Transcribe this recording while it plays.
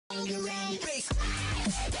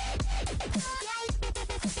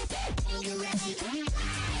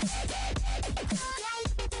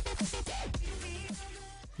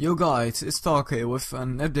Yo guys, it's Talk here with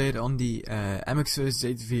an update on the MX vs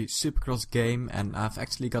ATV Supercross game, and I've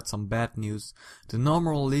actually got some bad news. The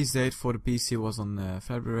normal release date for the PC was on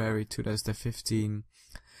February 2015,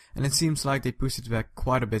 and it seems like they pushed it back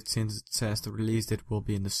quite a bit since it says the release date will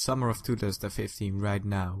be in the summer of 2015 right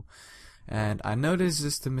now. And I know this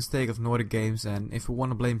is the mistake of Nordic Games, and if we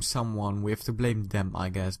want to blame someone, we have to blame them, I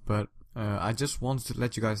guess, but I just wanted to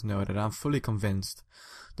let you guys know that I'm fully convinced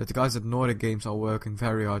that the guys at Nordic Games are working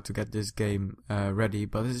very hard to get this game ready,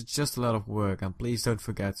 but it's just a lot of work, and please don't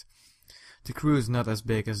forget, the crew is not as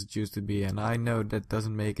big as it used to be, and I know that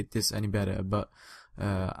doesn't make it this any better, but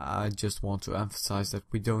I just want to emphasize that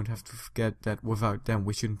we don't have to forget that without them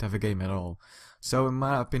we shouldn't have a game at all. So in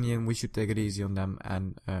my opinion, we should take it easy on them,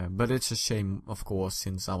 and but it's a shame, of course,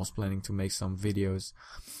 since I was planning to make some videos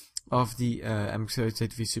of the MX vs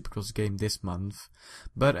ATV Supercross game this month.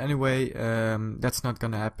 But anyway, that's not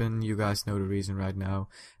gonna happen. You guys know the reason right now,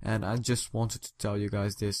 and I just wanted to tell you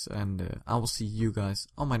guys this, and I will see you guys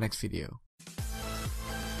on my next video.